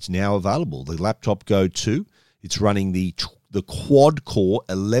landed. It's now available. The Laptop Go 2. It's running the quad-core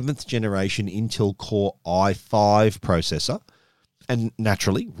 11th generation Intel Core i5 processor, and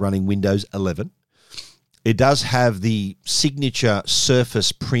naturally running Windows 11. It does have the signature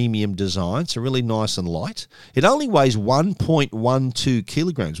Surface Premium design, so really nice and light. It only weighs 1.12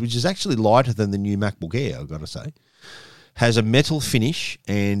 kilograms, which is actually lighter than the new MacBook Air, I've got to say. Has a metal finish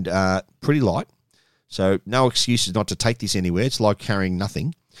and pretty light, so no excuses not to take this anywhere. It's like carrying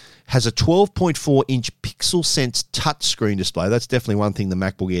nothing. Has a 12.4-inch PixelSense touchscreen display. That's definitely one thing the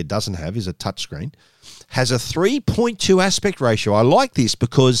MacBook Air doesn't have, is a touchscreen. Has a 3.2 aspect ratio. I like this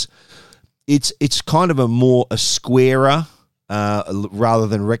because it's kind of a squarer rather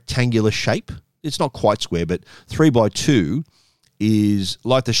than rectangular shape. It's not quite square, but 3x2 is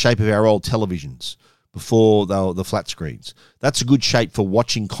like the shape of our old televisions before the flat screens. That's a good shape for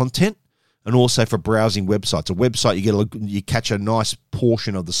watching content and also for browsing websites. A website, you catch a nice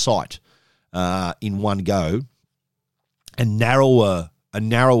portion of the site in one go. A narrower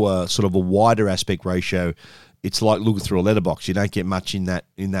sort of a wider aspect ratio, it's like looking through a letterbox. You don't get much in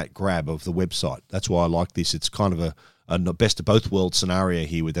that grab of the website. That's why I like this. It's kind of a best of both worlds scenario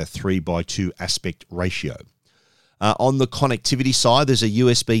here with a 3x2 aspect ratio. On the connectivity side, there's a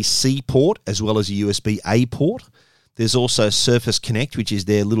USB-C port as well as a USB-A port. There's also Surface Connect, which is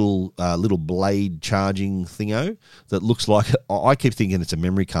their little blade charging thingo that looks like, I keep thinking it's a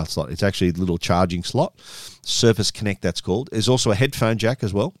memory card slot. It's actually a little charging slot. Surface Connect, that's called. There's also a headphone jack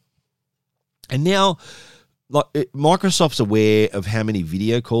as well. And now, Microsoft's aware of how many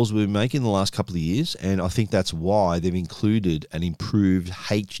video calls we've been making the last couple of years, and I think that's why they've included an improved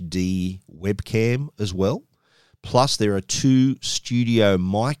HD webcam as well. Plus, there are 2 studio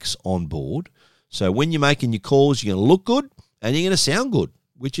mics on board. So when you're making your calls, you're going to look good and you're going to sound good,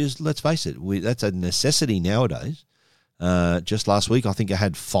 which is, let's face it, that's a necessity nowadays. Just last week, I think I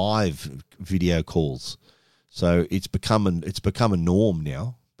had 5 video calls. So it's become a norm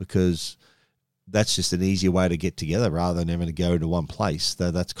now, because that's just an easier way to get together rather than having to go to one place.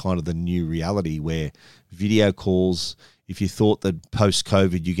 That's kind of the new reality, where video calls, if you thought that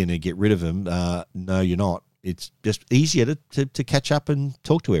post-COVID you're going to get rid of them, no, you're not. It's just easier to catch up and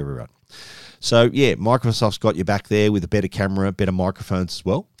talk to everyone. So, yeah, Microsoft's got you back there with a better camera, better microphones as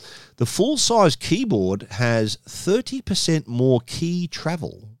well. The full-size keyboard has 30% more key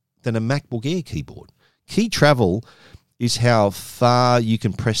travel than a MacBook Air keyboard. Key travel is how far you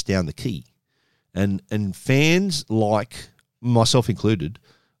can press down the key. And fans, like myself included,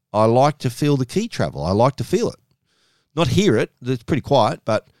 I like to feel the key travel. I like to feel it. Not hear it. It's pretty quiet,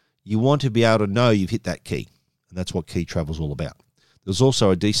 but you want to be able to know you've hit that key. And that's what key travel is all about. There's also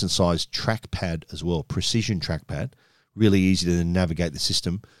a decent-sized trackpad as well, precision trackpad. Really easy to navigate the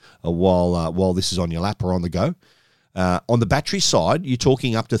system while this is on your lap or on the go. On the battery side, you're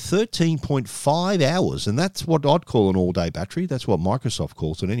talking up to 13.5 hours, and that's what I'd call an all-day battery. That's what Microsoft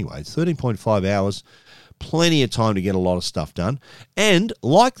calls it anyway. It's 13.5 hours, plenty of time to get a lot of stuff done. And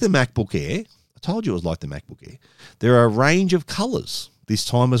like the MacBook Air, I told you it was like the MacBook Air, there are a range of colours this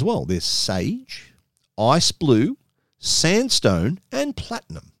time as well. There's sage, ice blue, sandstone, and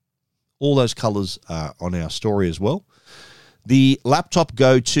platinum. All those colours are on our story as well. The Laptop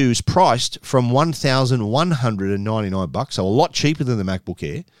Go 2 is priced from $1,199, so a lot cheaper than the MacBook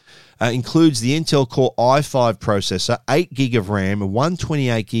Air. Includes the Intel Core i5 processor, 8 gig of RAM, and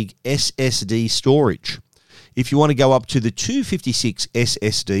 128 gig SSD storage. If you want to go up to the 256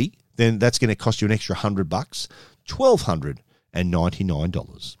 SSD, then that's going to cost you an extra $100,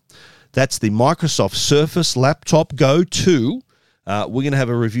 $1,299. That's the Microsoft Surface Laptop Go 2. We're going to have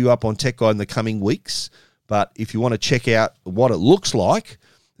a review up on Tech Guide in the coming weeks. But if you want to check out what it looks like,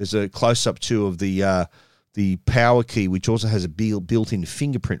 There's a close-up too of the power key, which also has a built-in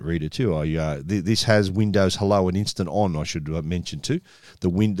fingerprint reader too. This has Windows Hello and Instant On, I should mention too.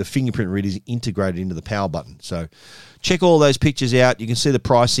 The fingerprint reader is integrated into the power button. So check all those pictures out. You can see the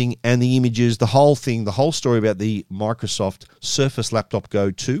pricing and the images, the whole thing, the whole story about the Microsoft Surface Laptop Go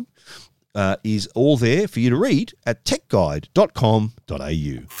 2 is all there for you to read at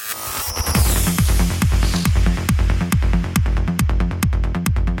techguide.com.au.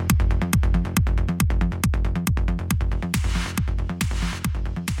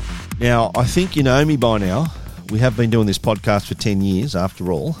 Now, I think you know me by now. We have been doing this podcast for 10 years,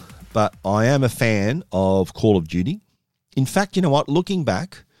 after all, but I am a fan of Call of Duty. In fact, you know what? Looking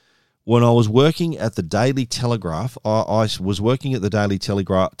back, when I was working at the Daily Telegraph, I was working at the Daily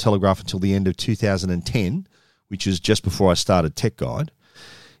Telegraph until the end of 2010, which is just before I started Tech Guide.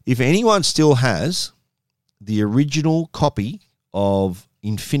 If anyone still has the original copy of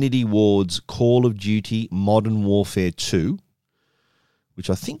Infinity Ward's Call of Duty Modern Warfare 2, which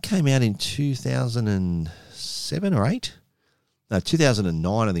I think came out in 2007 or 8. No,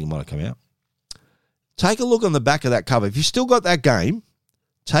 2009 I think it might have come out. Take a look on the back of that cover. If you still got that game,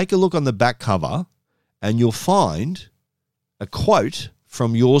 take a look on the back cover and you'll find a quote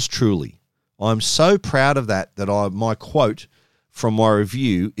from yours truly. I'm so proud of that my quote from my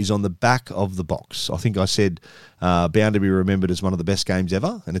review is on the back of the box. I think I said bound to be remembered as one of the best games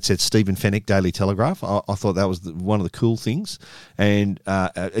ever, and it said Stephen Fennick, Daily Telegraph. I thought that was one of the cool things, and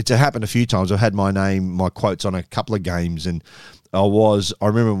it's happened a few times. I've had my quotes on a couple of games, and I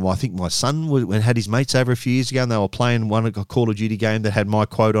remember I think my son had his mates over a few years ago, and they were playing a Call of Duty game that had my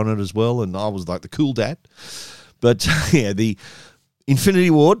quote on it as well, and I was like the cool dad. But yeah, the Infinity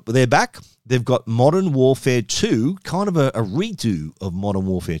Ward, they're back. They've got Modern Warfare 2, kind of a redo of Modern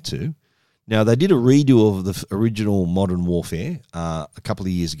Warfare 2. Now, they did a redo of the original Modern Warfare a couple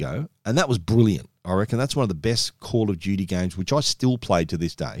of years ago, and that was brilliant. I reckon that's one of the best Call of Duty games, which I still play to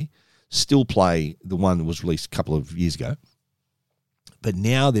this day. Still play the one that was released a couple of years ago. But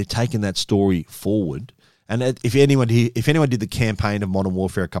now they're taking that story forward. And if anyone did the campaign of Modern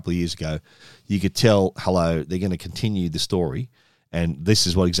Warfare a couple of years ago, you could tell, they're going to continue the story. And this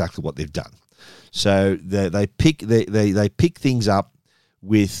is exactly what they've done. So they pick things up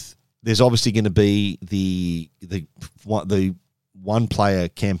with. There's obviously going to be the one player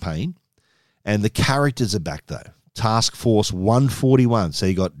campaign, and the characters are back though. Task Force 141. So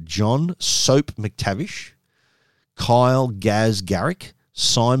you got John Soap McTavish, Kyle Gaz Garrick,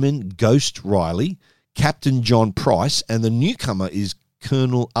 Simon Ghost Riley, Captain John Price, and the newcomer is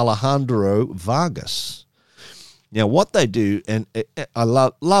Colonel Alejandro Vargas. Now, what they do, and I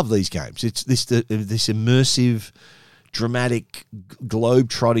love these games. It's this immersive, dramatic,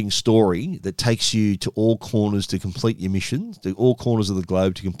 globe-trotting story that takes you to all corners to complete your missions, to all corners of the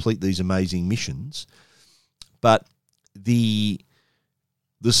globe to complete these amazing missions. But the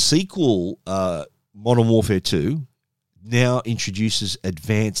sequel, Modern Warfare 2, now introduces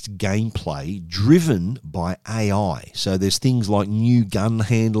advanced gameplay driven by AI. So there's things like new gun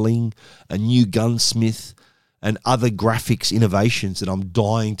handling, a new gunsmith, and other graphics innovations that I'm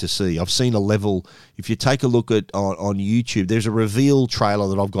dying to see. I've seen a level. If you take a look at on YouTube, there's a reveal trailer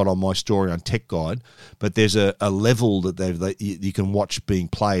that I've got on my story on Tech Guide, but there's a level that you can watch being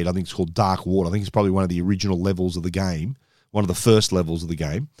played. I think it's called Dark Water. I think it's probably one of the original levels of the game, one of the first levels of the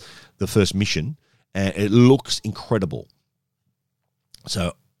game, the first mission, and it looks incredible.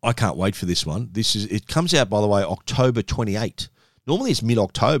 So I can't wait for this one. It comes out, by the way, October 28th. Normally it's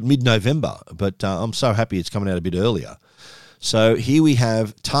mid-November, but I'm so happy it's coming out a bit earlier. So here we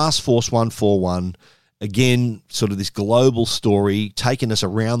have Task Force 141, again, sort of this global story, taking us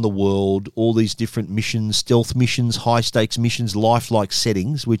around the world, all these different missions, stealth missions, high-stakes missions, lifelike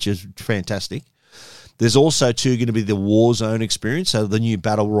settings, which is fantastic. There's also, too, going to be the Warzone experience, so the new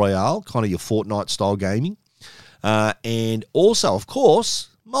Battle Royale, kind of your Fortnite-style gaming. And also, of course,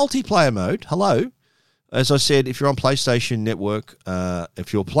 multiplayer mode. Hello. As I said, if you're on PlayStation Network,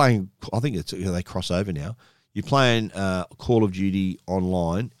 if you're playing, I think they cross over now. You're playing Call of Duty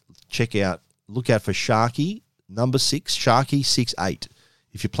online. Look out for Sharky number 6, Sharky 68.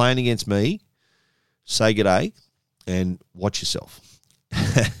 If you're playing against me, say g'day and watch yourself.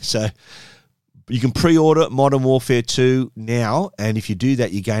 So you can pre-order Modern Warfare 2 now, and if you do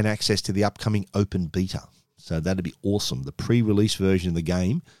that, you gain access to the upcoming open beta. So that'd be awesome. The pre-release version of the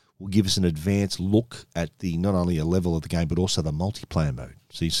game will give us an advanced look at not only a level of the game, but also the multiplayer mode.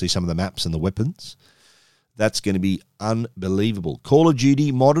 So you see some of the maps and the weapons. That's going to be unbelievable. Call of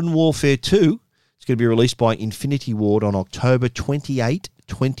Duty Modern Warfare 2 is going to be released by Infinity Ward on October 28,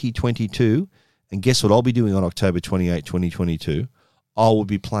 2022. And guess what I'll be doing on October 28, 2022? I will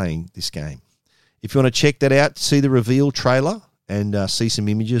be playing this game. If you want to check that out, see the reveal trailer and see some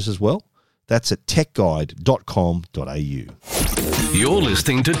images as well, that's at techguide.com.au. You're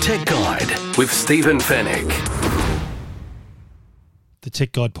listening to Tech Guide with Stephen Fennick. The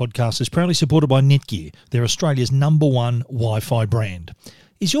Tech Guide podcast is proudly supported by Netgear. They're Australia's #1 Wi-Fi brand.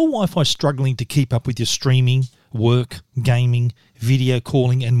 Is your Wi-Fi struggling to keep up with your streaming, work, gaming, video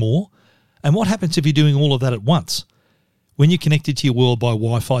calling and more? And what happens if you're doing all of that at once? When you're connected to your world by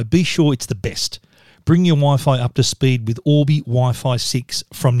Wi-Fi, be sure it's the best. Bring your Wi-Fi up to speed with Orbi Wi-Fi 6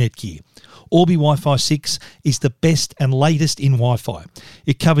 from Netgear. Orbi Wi-Fi 6 is the best and latest in Wi-Fi.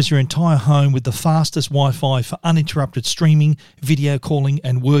 It covers your entire home with the fastest Wi-Fi for uninterrupted streaming, video calling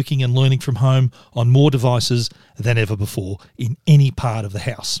and working and learning from home on more devices than ever before in any part of the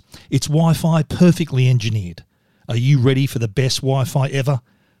house. It's Wi-Fi perfectly engineered. Are you ready for the best Wi-Fi ever?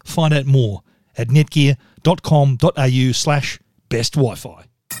 Find out more at netgear.com.au/best Wi-Fi.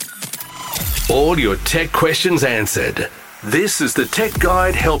 All your tech questions answered. This is the Tech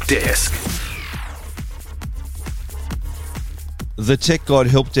Guide Help Desk. The Tech Guide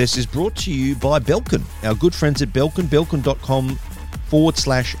Help Desk is brought to you by Belkin, our good friends at Belkin, belkin.com/au.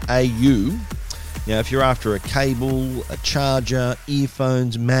 Now, if you're after a cable, a charger,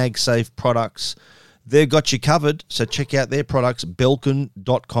 earphones, MagSafe products, they've got you covered. So check out their products,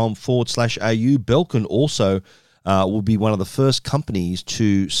 belkin.com/au. Belkin also will be one of the first companies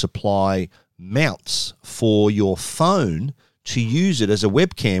to supply mounts for your phone to use it as a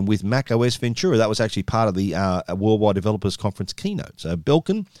webcam with macOS Ventura. That was actually part of the Worldwide Developers Conference keynote. So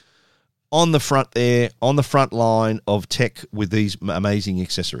Belkin on the front there, on the front line of tech with these amazing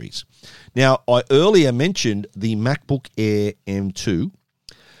accessories. Now, I earlier mentioned the MacBook Air M2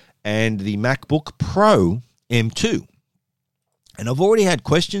 and the MacBook Pro M2. And I've already had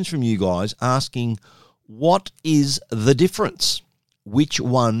questions from you guys asking, what is the difference? Which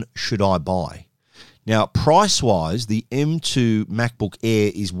one should I buy? Now, price-wise, the M2 MacBook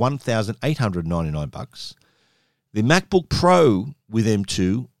Air is $1,899. The MacBook Pro with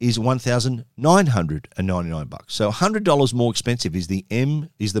M2 is $1,999. So $100 more expensive is the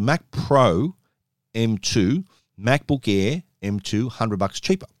Mac Pro M2, MacBook Air M2, $100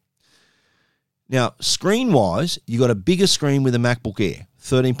 cheaper. Now, screen-wise, you got a bigger screen with a MacBook Air,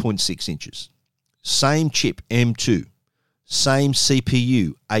 13.6 inches. Same chip, M2. Same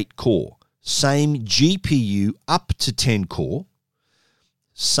CPU, 8-core. Same GPU, up to 10-core.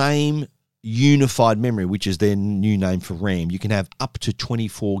 Same unified memory, which is their new name for RAM. You can have up to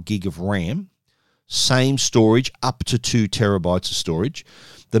 24 gig of RAM. Same storage, up to 2 terabytes of storage.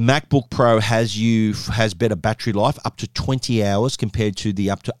 The MacBook Pro has better battery life, up to 20 hours compared to the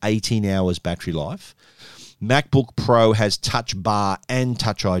up to 18 hours battery life. MacBook Pro has Touch Bar and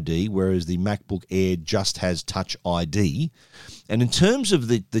Touch ID, whereas the MacBook Air just has Touch ID. And in terms of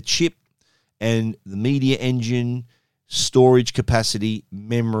the chip and the media engine, storage capacity,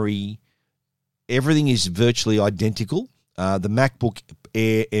 memory, everything is virtually identical. The MacBook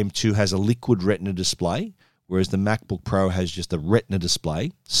Air M2 has a liquid retina display, whereas the MacBook Pro has just a retina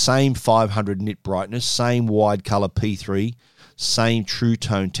display. Same 500 nit brightness, same wide color P3, same True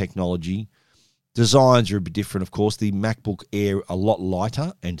Tone technology. Designs are a bit different, of course. The MacBook Air a lot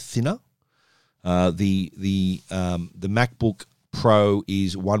lighter and thinner. The MacBook Pro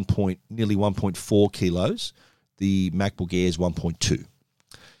is nearly 1.4 kilos. The MacBook Air is 1.2.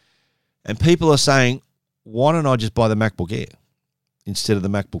 And people are saying, why don't I just buy the MacBook Air instead of the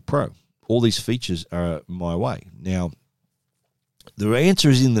MacBook Pro? All these features are my way. Now, the answer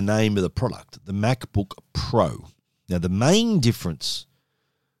is in the name of the product, the MacBook Pro. Now, the main difference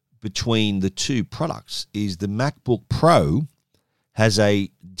between the two products is the MacBook Pro has a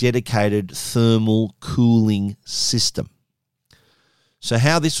dedicated thermal cooling system. So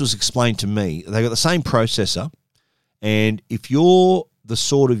how this was explained to me, they got the same processor, and if you're the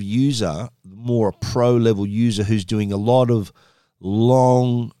sort of user, more a pro level user who's doing a lot of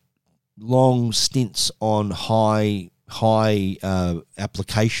long stints on high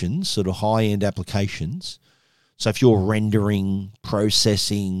applications, sort of high-end applications. So if you're rendering,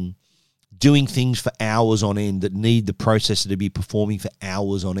 processing, doing things for hours on end that need the processor to be performing for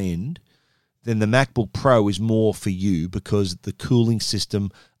hours on end, then the MacBook Pro is more for you because the cooling system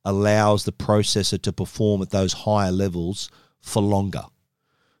allows the processor to perform at those higher levels for longer.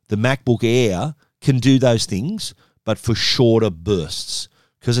 The MacBook Air can do those things, but for shorter bursts.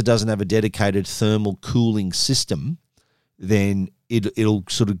 Because it doesn't have a dedicated thermal cooling system, then it'll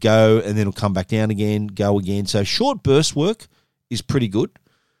sort of go and then it'll come back down again, go again. So short burst work is pretty good.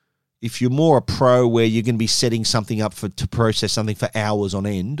 If you're more a pro where you're going to be setting something up to process something for hours on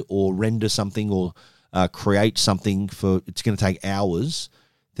end or render something or create something it's going to take hours,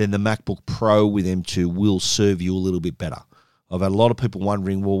 then the MacBook Pro with M2 will serve you a little bit better. I've had a lot of people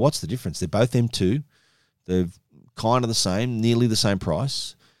wondering, well, what's the difference? They're both M2. They're kind of the same, nearly the same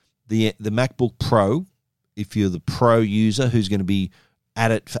price. The MacBook Pro, if you're the Pro user who's going to be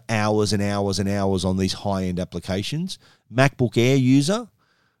at it for hours and hours and hours on these high-end applications, MacBook Air user,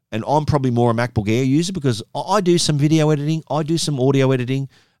 and I'm probably more a MacBook Air user because I do some video editing, I do some audio editing,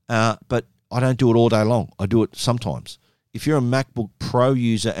 but I don't do it all day long. I do it sometimes. If you're a MacBook Pro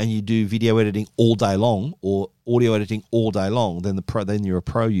user and you do video editing all day long or audio editing all day long, then you're a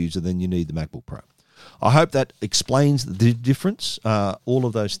Pro user, then you need the MacBook Pro. I hope that explains the difference. All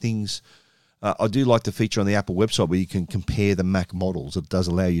of those things. I do like the feature on the Apple website where you can compare the Mac models. It does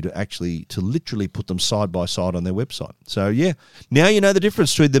allow you to literally put them side by side on their website. So yeah, now you know the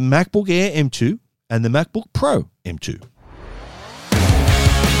difference between the MacBook Air M2 and the MacBook Pro M2.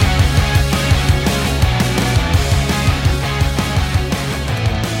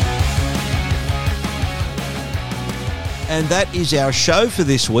 And that is our show for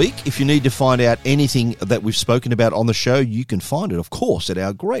this week. If you need to find out anything that we've spoken about on the show, you can find it, of course, at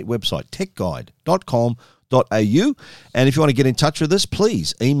our great website, techguide.com.au. And if you want to get in touch with us,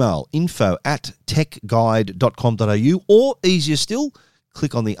 please email info@techguide.com.au, or easier still,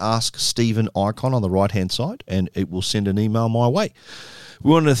 click on the Ask Stephen icon on the right-hand side, and it will send an email my way. We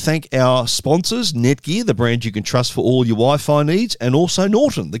want to thank our sponsors, Netgear, the brand you can trust for all your Wi-Fi needs, and also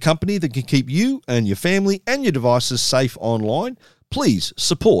Norton, the company that can keep you and your family and your devices safe online. Please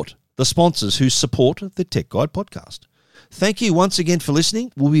support the sponsors who support the Tech Guide podcast. Thank you once again for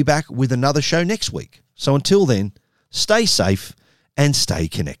listening. We'll be back with another show next week. So until then, stay safe and stay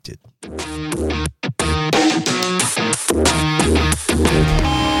connected.